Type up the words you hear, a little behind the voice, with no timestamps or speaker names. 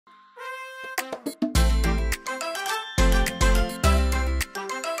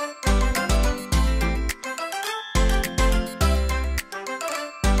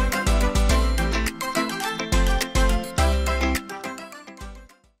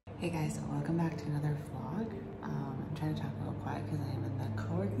Hey guys, welcome back to another vlog. I'm trying to talk a little quiet because I am in the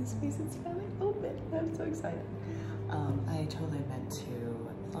co-working space. It's finally open. I'm so excited. I totally meant to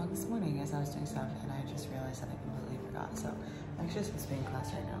vlog this morning as I was doing stuff, and I just realized that I completely forgot. So I'm actually supposed to be in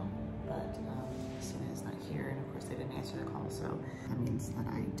class right now, but Sina is not here, and of course they didn't answer the call. So that means that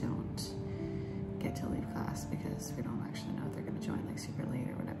I don't get to leave class because we don't actually know if they're gonna join like super late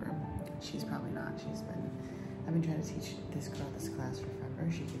or whatever. She's probably not. I've been trying to teach this girl this class for forever.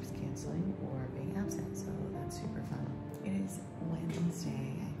 She keeps canceling or being absent, so that's super fun. It is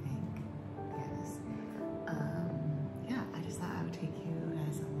Wednesday, I think. Yes. Yeah, I just thought I would take you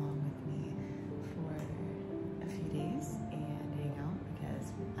guys along with me for a few days and hang out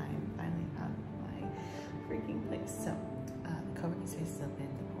because I'm finally out of my freaking place. So the co-working space is open,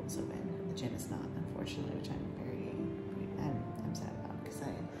 the pool's open, the gym is not, unfortunately, which I'm sad about because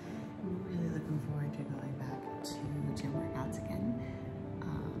I'm really looking forward to going back to gym workouts again.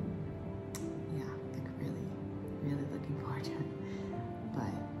 Yeah, like really looking forward to it.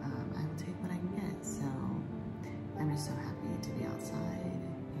 But I will take what I can get. So I'm just so happy to be outside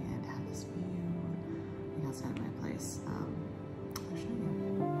and have this view, being outside of my place. I'll show you.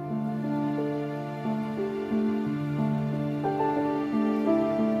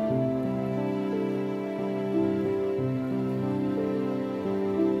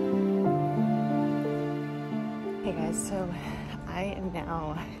 Hey guys, so I am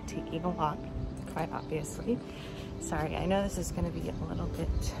now taking a walk, quite obviously. Sorry, I know this is going to be a little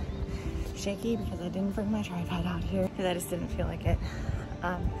bit shaky because I didn't bring my tripod out here because I just didn't feel like it.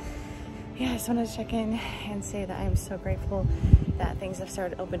 Yeah, I just wanted to check in and say that I'm so grateful that things have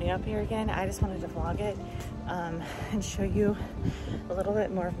started opening up here again. I just wanted to vlog it and show you a little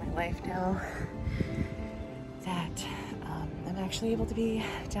bit more of my life now that I'm actually able to be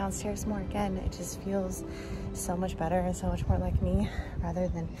downstairs more again. It just feels so much better and so much more like me rather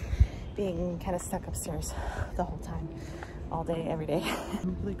than being kind of stuck upstairs the whole time, all day, every day.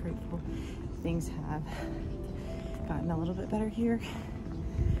 I'm really grateful things have gotten a little bit better here.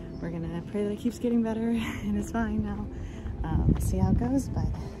 We're gonna pray that it keeps getting better and it's fine now. We'll see how it goes, but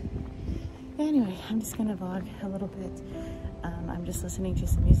yeah, anyway, I'm just gonna vlog a little bit. I'm just listening to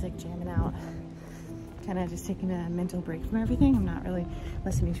some music, jamming out, kind of just taking a mental break from everything. I'm not really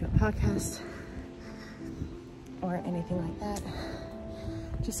listening to a podcast or anything like that,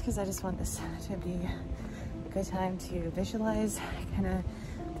 just because I just want this to be a good time to visualize kind of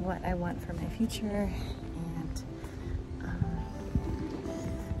what I want for my future and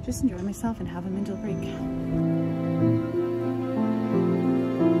just enjoy myself and have a mental break.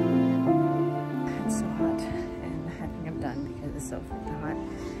 It's so hot and I think I'm done because it's so freaking hot.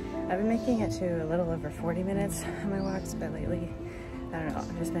 I've been making it to a little over 40 minutes on my walks, but lately, I don't know,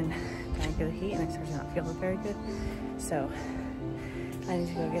 I've just been going through the heat and I start to not feel very good. So I need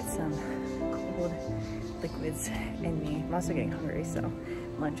to go get some cold liquids in me. I'm also getting hungry, so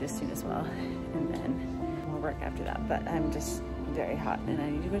lunch is soon as well. And then more work after that. But I'm just very hot and I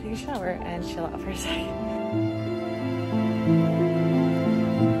need to go take a shower and chill out for a second.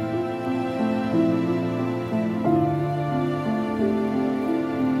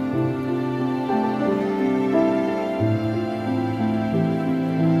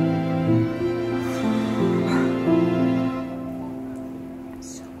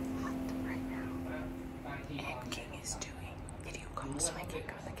 So I can't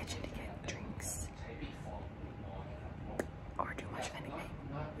go to the kitchen to get drinks or do much of anything.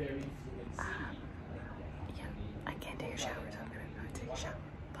 Yeah, I can't take a shower, so I'm gonna go take a shower.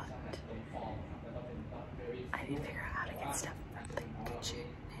 But I need to figure out how to get stuff from the kitchen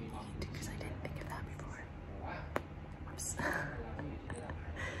and eat because I didn't think of that before. Whoops.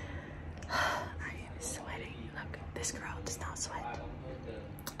 I am sweating. Look, this girl does not sweat,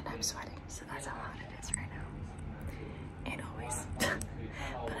 and I'm sweating, so that's how hot it is right now. And always.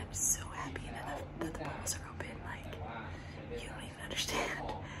 But I'm so happy that the pools are open. Like, you don't even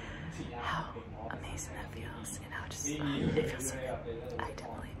understand how amazing that feels and how just, it feels so good. I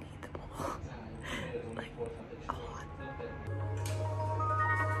definitely need the pool. Like, a lot.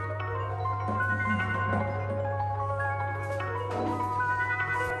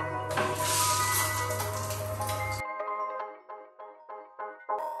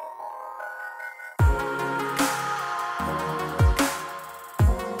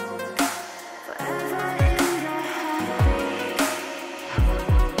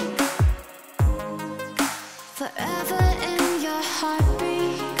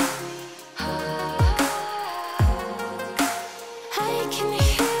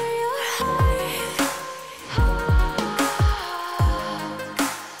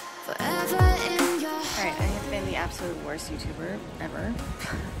 absolute worst YouTuber ever.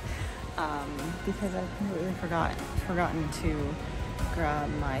 because I've completely forgotten to grab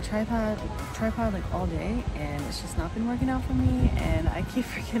my tripod like all day, and it's just not been working out for me, and I keep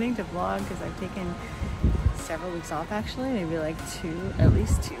forgetting to vlog because I've taken several weeks off, actually, maybe like at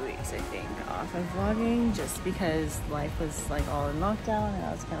least 2 weeks I think off of vlogging, just because life was like all in lockdown and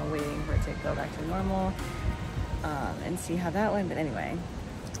I was kind of waiting for it to go back to normal and see how that went. But anyway,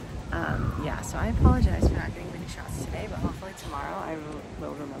 yeah, so I apologize for not getting many shots today, but hopefully tomorrow I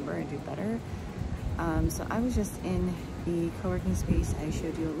will remember and do better. So I was just in the co-working space. I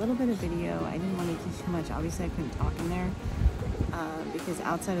showed you a little bit of video. I didn't want to do too much. Obviously I couldn't talk in there because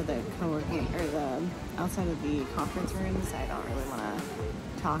outside of the co-working, or outside of the conference rooms, I don't really want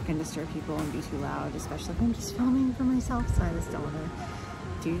to talk and disturb people and be too loud, especially if I'm just filming for myself, so I just don't want to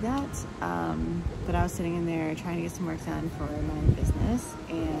do that. But I was sitting in there trying to get some work done for my business,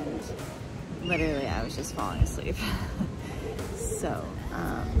 and literally I was just falling asleep. So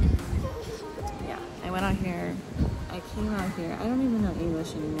yeah, I went out here, I came out here, I don't even know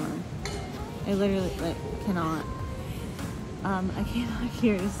English anymore. I literally cannot. I came out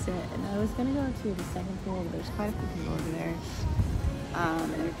here to sit, and I was gonna go to the second floor, but there's quite a few people over there.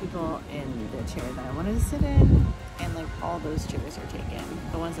 And there are people in the chair that I wanted to sit in, and like all those chairs are taken.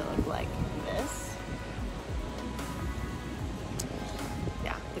 The ones that look like this.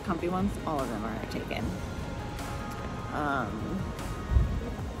 Yeah, the comfy ones, all of them are taken.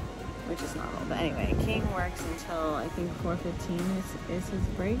 Which is normal, but anyway, King works until I think 4:15 is his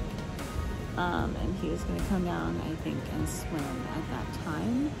break. And he was gonna come down, I think, and swim at that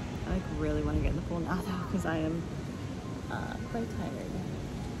time. I like really want to get in the pool now though, because I am quite tired.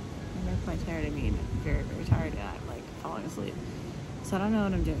 And by quite tired, I mean very, very tired, and I'm like falling asleep. So I don't know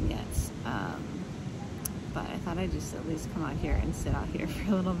what I'm doing yet. But I thought I'd just at least come out here and sit out here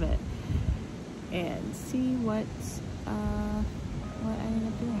for a little bit and see what I ended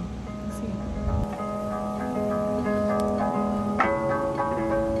up doing. Let's see.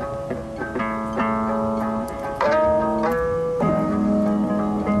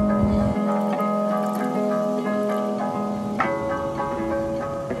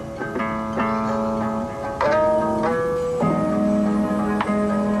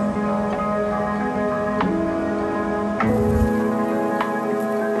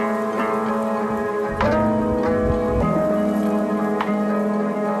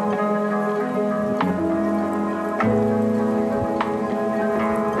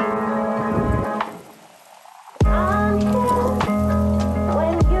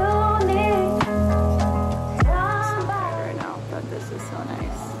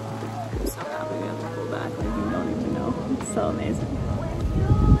 So amazing.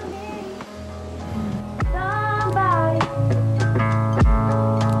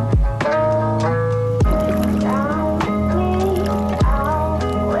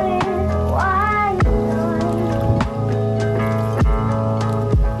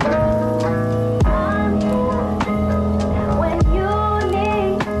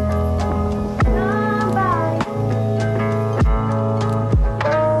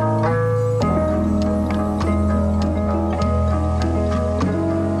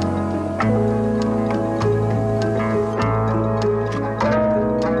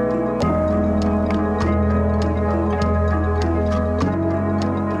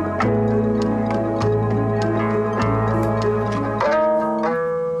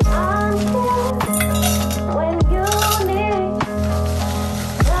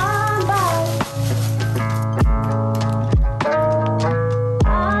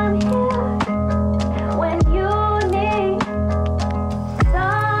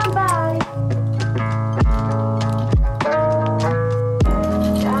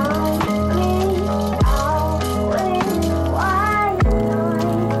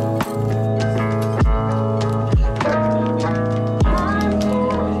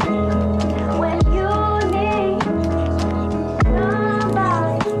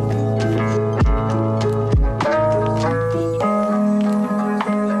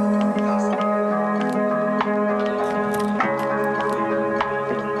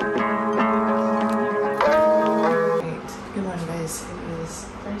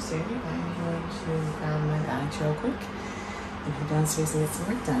 Real quick and head downstairs and get some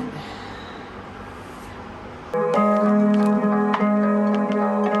work done.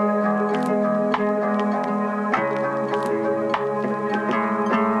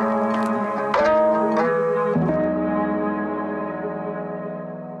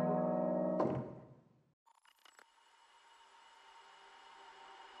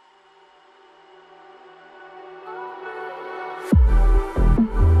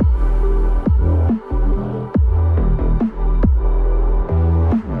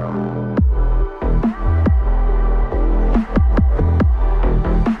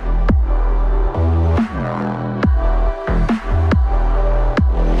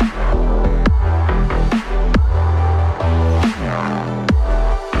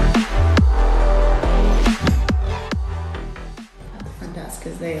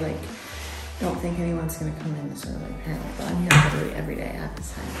 think anyone's gonna come in this early apparently, but I'm here literally every day at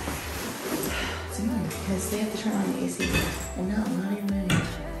this time. It's annoying because they have to turn on the AC and not even like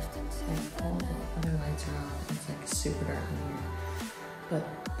all the other lights are off. It's like super dark in here. But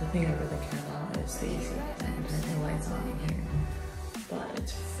the thing I really care about is the AC. I can turn the lights on in here, but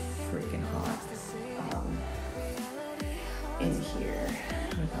it's freaking hot in here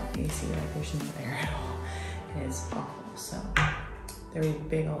without the AC. Like there's no air at all. It is awful. So there was a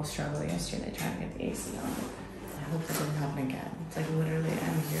big old struggle yesterday trying to get the AC on. I hope that doesn't happen again. It's like literally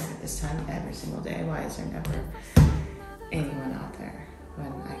I'm here at this time every single day. Why is there never anyone out there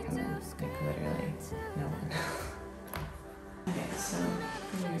when I come in? Like literally no one. Okay, so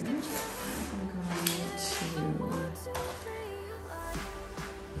here I'm going to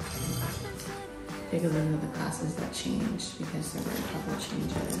take a look at the classes that changed because there were a couple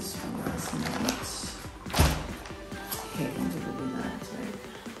changes from last night. Okay, I'm going to do that.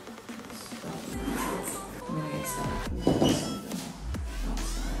 I'm going to get set up and do something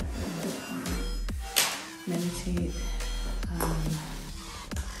outside. Meditate.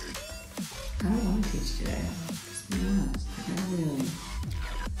 I don't want to teach today. To be honest, I really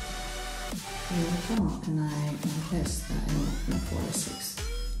don't. And I'm pissed that I went from 4 to 6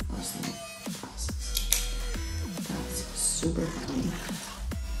 last night classes. That's super fun.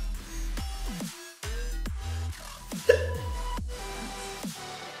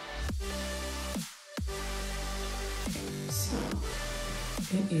 So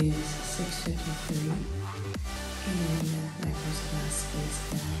it is 6:53 and my first class is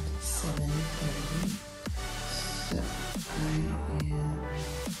at 7:30. So I am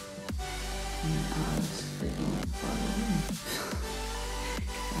out of freaking fun.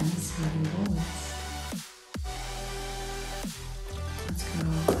 I'm sweating bullets. Let's go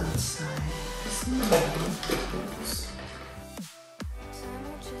outside. See what happens.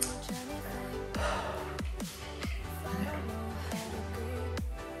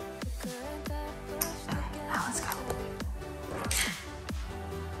 Now let's go.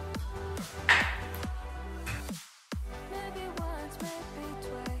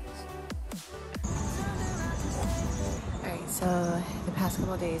 Alright, so the past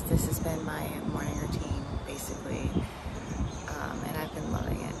couple of days this has been my morning routine basically, and I've been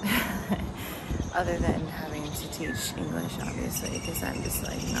loving it. Other than having to teach English obviously, because I'm just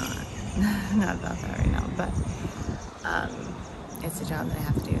like not about that right now, but it's a job that I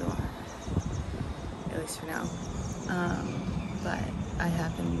have to do, at least for now. But I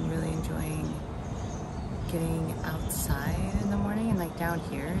have been really enjoying getting outside in the morning, and like down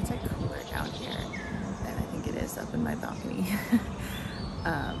here, it's like cooler down here than I think it is up in my balcony.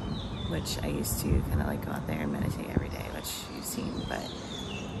 Which I used to kind of like go out there and meditate every day, which you've seen, but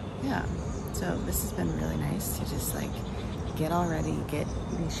yeah. So this has been really nice to just like get all ready, get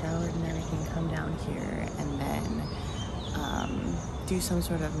re-showered and everything, come down here, and then do some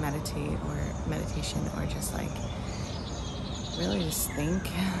sort of meditation or just like really just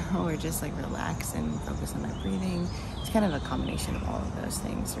think or just like relax and focus on my breathing. It's kind of a combination of all of those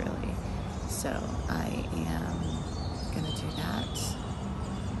things really. So I am gonna do that.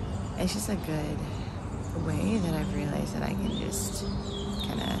 It's just a good way that I've realized that I can just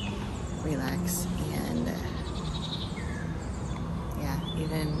kind of relax and yeah,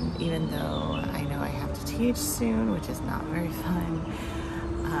 even though I know I have to teach soon, which is not very fun,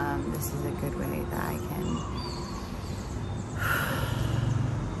 this is a good way that I can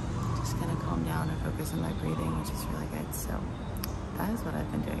just kind of calm down and focus on my breathing, which is really good. So that is what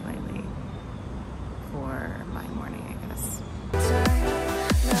I've been doing lately for my morning, I guess.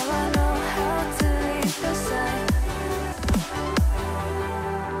 Now I know how to leave the side.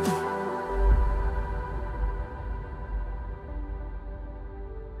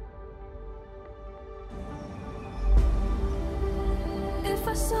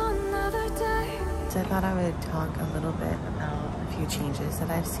 So I thought I would talk a little bit about a few changes that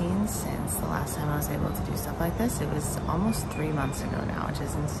I've seen since the last time I was able to do stuff like this. It was almost 3 months ago now, which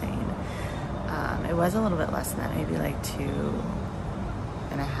is insane. It was a little bit less than that, maybe like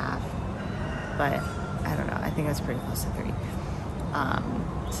 2.5, but I don't know, I think it was pretty close to 3,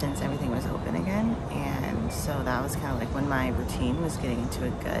 since everything was open again. And so that was kind of like when my routine was getting into a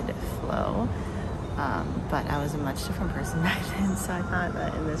good flow. But I was a much different person back then, so I thought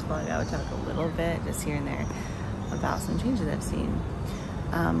that in this vlog I would talk a little bit, just here and there, about some changes I've seen.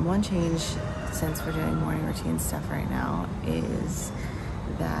 One change, since we're doing morning routine stuff right now, is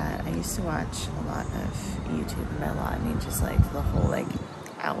that I used to watch a lot of YouTube, and by a lot I mean just like the whole like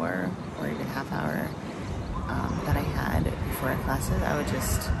hour or even half hour that I had before classes. I would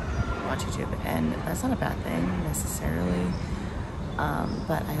just watch YouTube, and that's not a bad thing necessarily.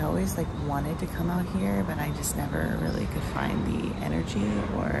 But I always like wanted to come out here, but I just never really could find the energy,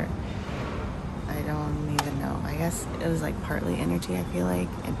 or I don't even know. I guess it was like partly energy, I feel like,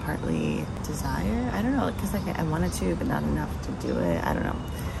 and partly desire. I don't know, because like I wanted to, but not enough to do it. I don't know.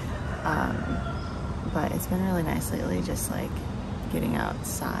 But it's been really nice lately, just like getting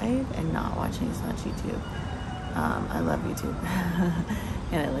outside and not watching as much YouTube. I love YouTube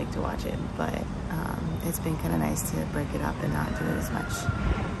and I like to watch it, but it's been kind of nice to break it up and not do it as much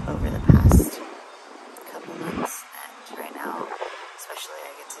over the past couple months. And right now, especially,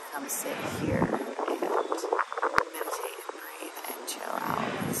 I get to come sit here and meditate and breathe and chill out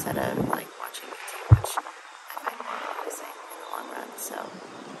instead of like watching YouTube, which I find more relaxing in the long run. So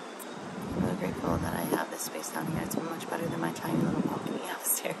I'm really grateful that I have this space down here. It's much better than my tiny little balcony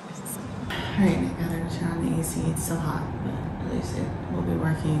upstairs. Alright, I gotta turn on the AC. It's still hot, but at least it will be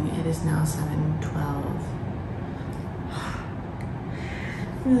working. It is now 7:12.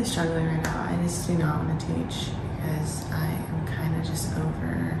 I'm really struggling right now. I just do not want to teach because I am kind of just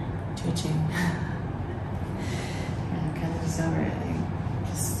over teaching. I'm kind of just over it. I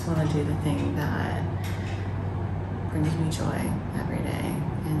just want to do the thing that brings me joy every day,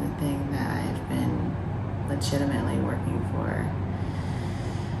 and the thing that I've been legitimately working for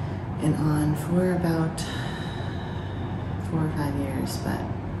and on for about 4 or 5 years. But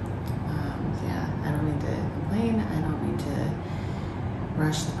yeah, I don't mean to complain. I don't mean to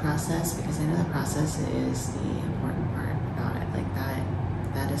rush the process, because I know the process is the important part about it. Like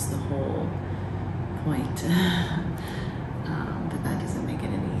that is the whole point. But that doesn't make it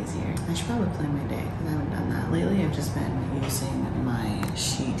any easier. I should probably plan my day, because I haven't done that lately. I've just been using my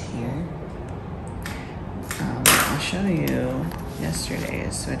sheet here. I'll show you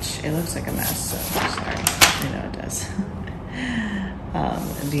yesterday's, which it looks like a mess, so sorry. I know it does.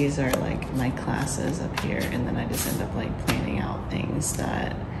 These are like my classes up here, and then I just end up like planning out things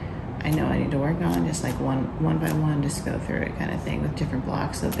that I know I need to work on, just like one by one, just go through it kind of thing, with different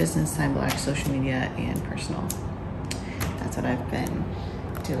blocks. So business time block, social media, and personal. That's what I've been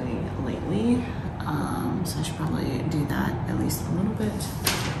doing lately. So I should probably do that at least a little bit.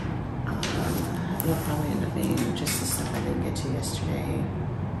 It'll probably end up being just the stuff I didn't get to yesterday.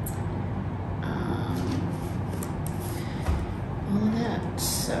 All of that.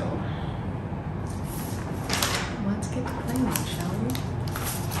 So let's get playing, shall we? We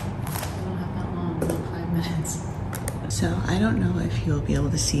don't have that long, about 5 minutes. So I don't know if you'll be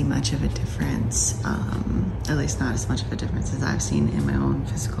able to see much of a difference, at least not as much of a difference as I've seen in my own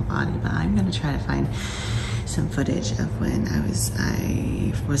physical body, but I'm gonna try to find some footage of when I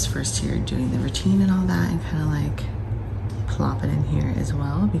was first here doing the routine and all that, and kind of like plop it in here as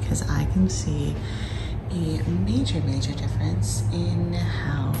well, because I can see a major difference in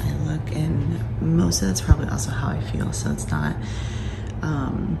how I look, and most of that's probably also how I feel. So it's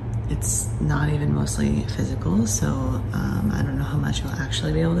not even mostly physical, so I don't know how much you'll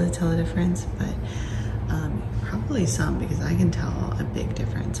actually be able to tell the difference, but probably some, because I can tell a big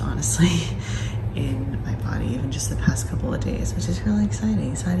difference, honestly, in my body, even just the past couple of days, which is really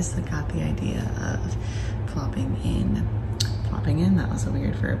exciting. So I just got the idea of plopping in, that was a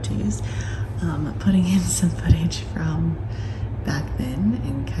weird verb to use, putting in some footage from back then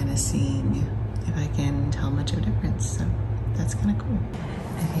and kind of seeing if I can tell much of a difference. So that's kind of cool.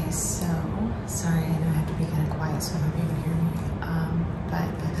 Okay, so sorry, I know I have to be kind of quiet, so I hope you can hear me. But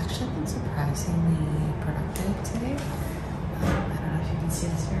I've actually been surprisingly productive today. I don't know if you can see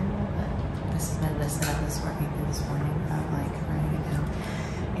this very well, but this is my list that I was working through this morning, like writing it down.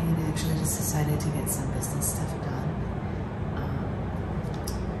 And I actually just decided to get some business stuff done.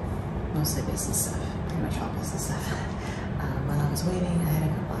 Mostly business stuff, pretty much all business stuff. While I was waiting, I had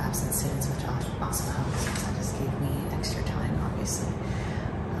a couple absent students, which also helped, since that just gave me extra time, obviously.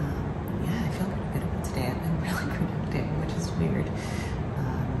 Yeah, I feel pretty good about today. I've been really productive, which is weird.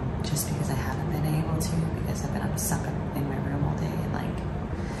 Just because I haven't been able to, because I've been stuck in my room all day, and like,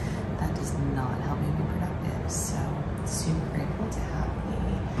 that does not help me be productive. So, super grateful to have a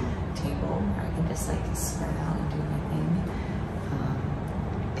table where I can just like spread out and do my thing.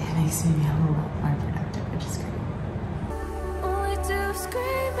 It makes me a lot more productive, which is great. We do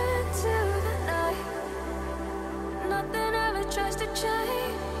scream into the night. Nothing ever tries to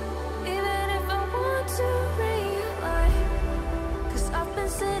change, even if I want to realign. 'Cause I've been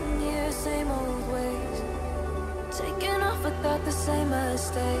sitting here, same old ways, taking off without the same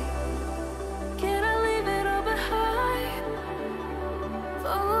mistake. Can I leave it all behind?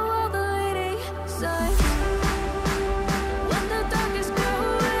 Follow all the leading signs. When the dark is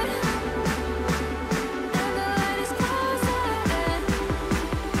growing,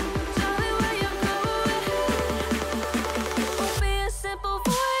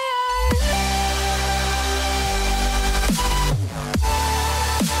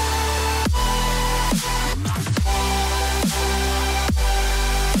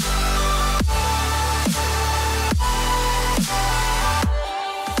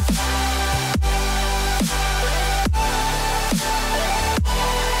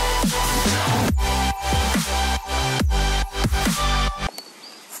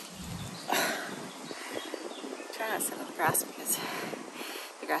 grass because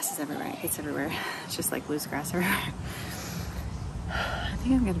the grass is everywhere. It's everywhere. It's just like loose grass everywhere. I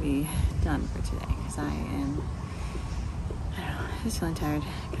think I'm gonna be done for today because I don't know, just feeling tired,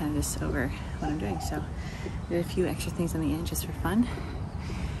 kind of just over what I'm doing. So I did a few extra things on the end just for fun.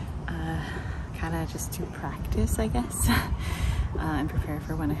 Kind of just to practice, I guess, and prepare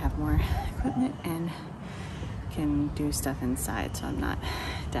for when I have more equipment and can do stuff inside so I'm not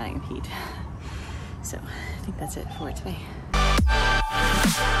dying of heat. So I think that's it for today.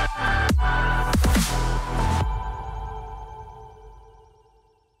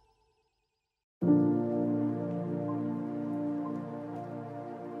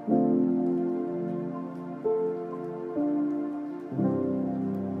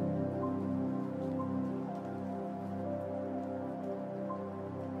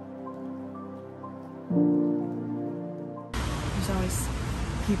 There's always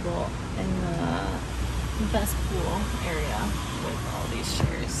people in the best pool area with all these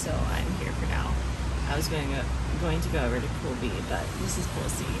chairs, so I'm here for now. I was going to go over to pool B, but this is pool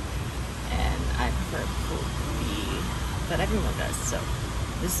C, and I prefer pool B, but everyone does, so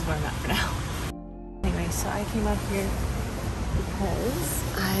this is where I'm at for now. Anyway, so I came up here because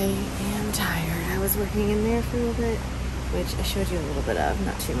I am tired. I was working in there for a little bit, which I showed you a little bit of,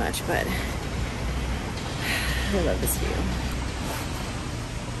 not too much, but I love this view.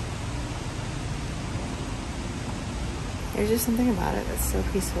 There's just something about it that's so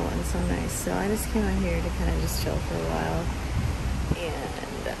peaceful and so nice. So I just came out here to kind of just chill for a while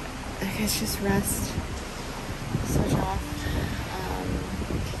and I guess just rest, switch off,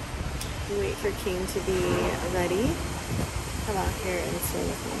 wait for King to be ready. Come out here and swim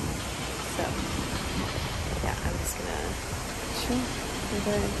with me. So yeah, I'm just gonna chill for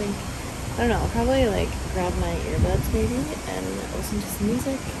I think. I don't know, I'll probably like grab my earbuds maybe and listen to some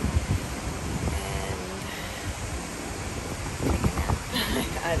music and take a nap.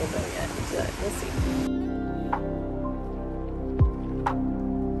 I don't know yet, but we'll see.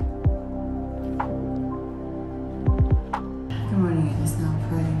 Good morning, it is now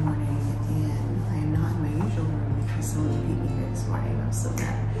Friday morning and I am not in my usual room because someone beat me here this morning. I'm so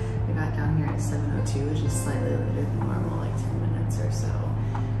mad. I got down here at 7:02, which is slightly later than normal, like 10 minutes or so.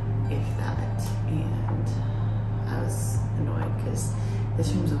 If that, and I was annoyed because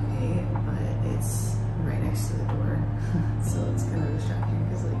this room's okay, but it's right next to the door, so it's kind of distracting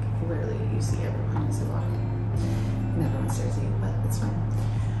because like literally you see everyone as you walk in, and everyone stares at you, but it's fine.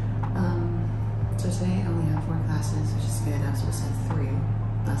 So today I only have 4 classes, which is good. I was supposed to have 3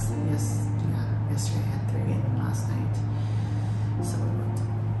 last night. Yesterday I had 3, and then last night so we went.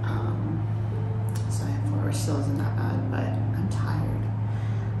 So I have 4, which still isn't that bad, but I'm tired.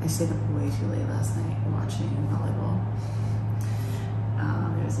 I stayed up way too late last night watching volleyball.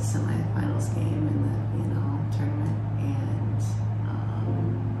 It was a semi-finals game in the tournament, and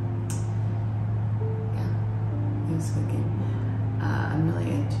yeah, it was a good game. I'm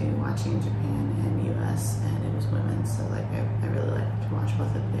really into watching Japan and US, and it was women, so like I really like to watch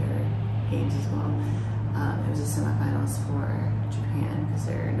both of their games as well. It was a semi-finals for Japan because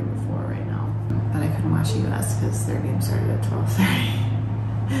they're number 4 right now, but I couldn't watch US because their game started at 12:30.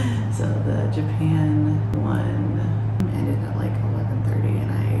 So the Japan one ended at like 11:30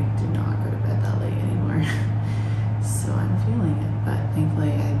 and I do not go to bed that late anymore. So I'm feeling it, but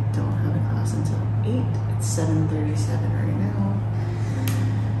thankfully I don't have a class until 8. It's 7:37 right now.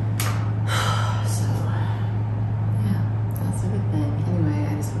 So yeah, that's a good thing. Anyway,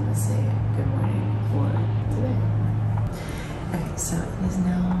 I just want to say good morning for today. Okay, so it is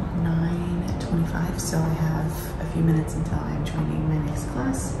now 9:25, so I have a few minutes until I'm joining my next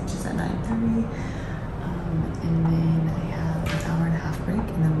class, which is at 9:30, and then I have an hour-and-a-half break,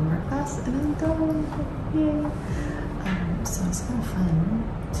 and then one more class, and I'm done. Yay! So it's kind of fun.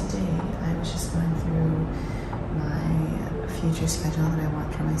 Today, I was just going through my future schedule that I want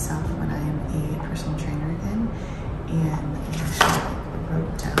for myself when I am a personal trainer again, and I actually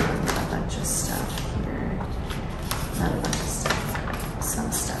wrote down a bunch of stuff here. Not a bunch of stuff.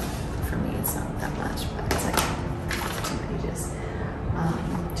 Some stuff. For me, it's not that much, but it's like 2 pages.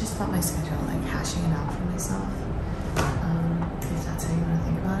 Just about my schedule, like hashing it out for myself. If that's how you want to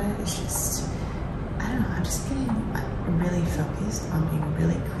think about it, it's just, I don't know, I'm just getting really focused on being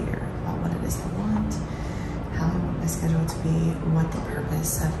really clear about what it is I want, how I want my schedule to be, what the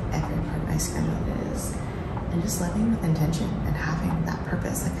purpose of every part of my schedule is, and just living with intention and having that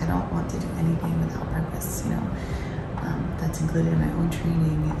purpose. Like I don't want to do anything without purpose, you know. That's included in my own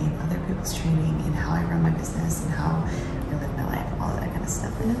training, in other people's training, in how I run my business, and how I live my life, all that kind of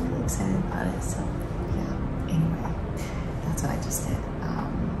stuff. And I'm really excited about it. So yeah, anyway, that's what I just did.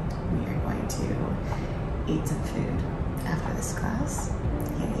 We are going to eat some food. after this class.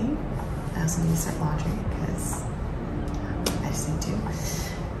 Yay. I also need to start laundry because I just need to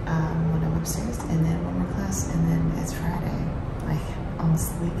when I'm upstairs, and then one more class, and then it's Friday, like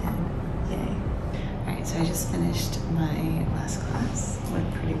almost the weekend. Yay. Alright, so I just finished my last class.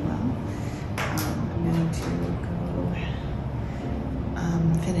 Went pretty well. I'm going to go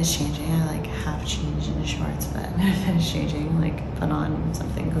finish changing. I like half changed into shorts, but finish changing, like put on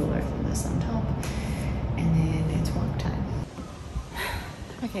something cooler than this on top, and then it's walk time.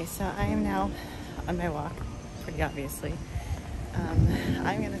 Okay, so I am now on my walk, pretty obviously.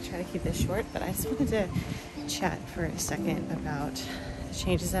 I'm gonna try to keep this short, but I just wanted to chat for a second about the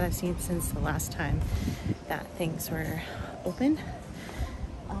changes that I've seen since the last time that things were open.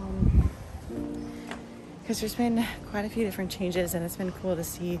 Because there's been quite a few different changes, and it's been cool to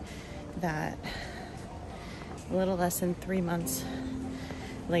see that a little less than 3 months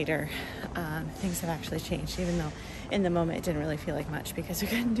later, things have actually changed, even though in the moment it didn't really feel like much because we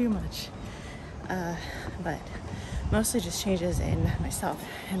couldn't do much. But mostly just changes in myself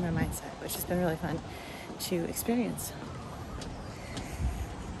and my mindset, which has been really fun to experience.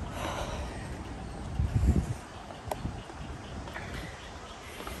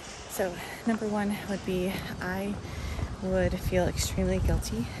 So number one would be I would feel extremely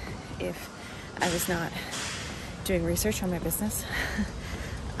guilty if I was not doing research on my business.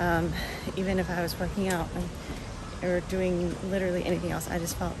 Even if I was working out or doing literally anything else, I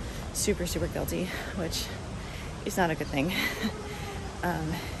just felt super, super guilty, which is not a good thing.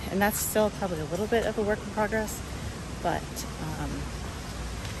 And that's still probably a little bit of a work in progress, but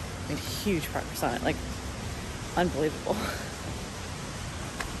made huge progress on it, like unbelievable.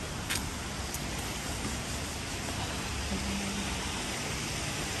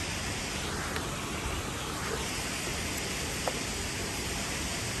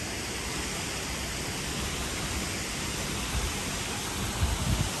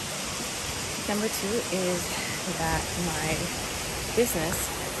 Number two is that my business,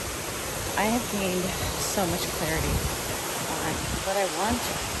 I have gained so much clarity on what I want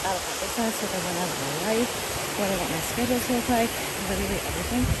out of my business, what I want out of my life, what I want my schedule to look like, literally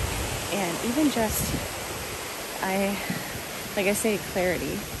everything. And even just, like I say,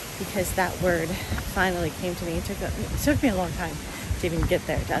 clarity, because that word finally came to me. It took me a long time to even get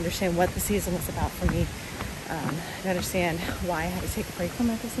there, to understand what the season was about for me, to understand why I had to take a break from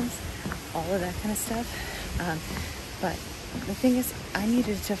my business, all of that kind of stuff. But the thing is, I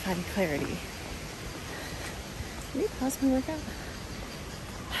needed to find clarity. Can you pause my workout?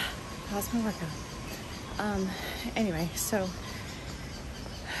 Pause my workout. Anyway, so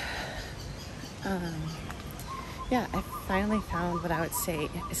yeah, I finally found what I would say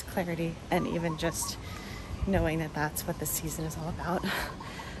is clarity, and even just knowing that that's what the season is all about.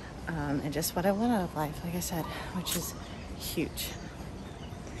 And just what I want out of life, like I said, which is huge.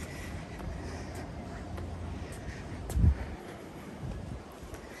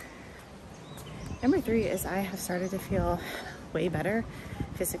 Number three is I have started to feel way better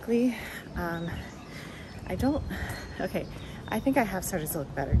physically. I think I have started to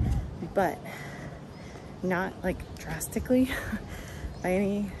look better, but not like drastically by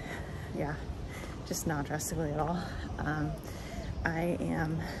any, just not drastically at all. I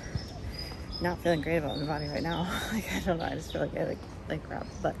am not feeling great about my body right now. Like, I don't know, I just feel like I look like crap,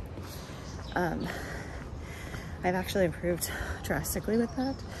 but I've actually improved drastically with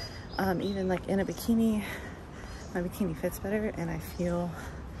that. Even like in a bikini, my bikini fits better and I feel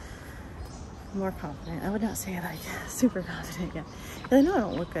more confident. I would not say like super confident yet, because I know I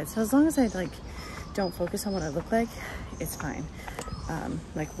don't look good. So as long as I like don't focus on what I look like, it's fine.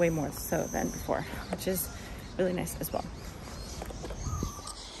 Like way more so than before, which is really nice as well.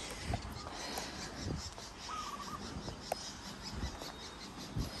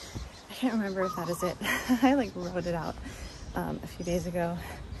 I can't remember if that is it. I like wrote it out a few days ago,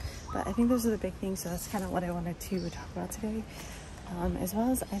 but I think those are the big things. So that's kind of what I wanted to talk about today. As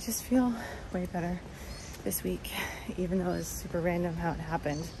well as I just feel way better this week, even though it's super random how it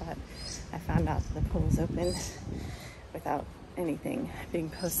happened, but I found out that the pool was open without anything being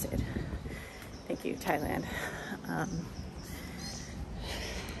posted. Thank you, Thailand.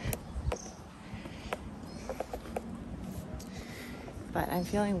 But I'm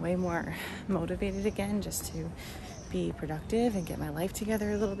feeling way more motivated again, just to be productive and get my life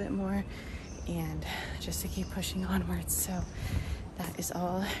together a little bit more, and just to keep pushing onwards. So that is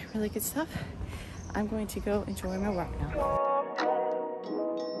all really good stuff. I'm going to go enjoy my walk now.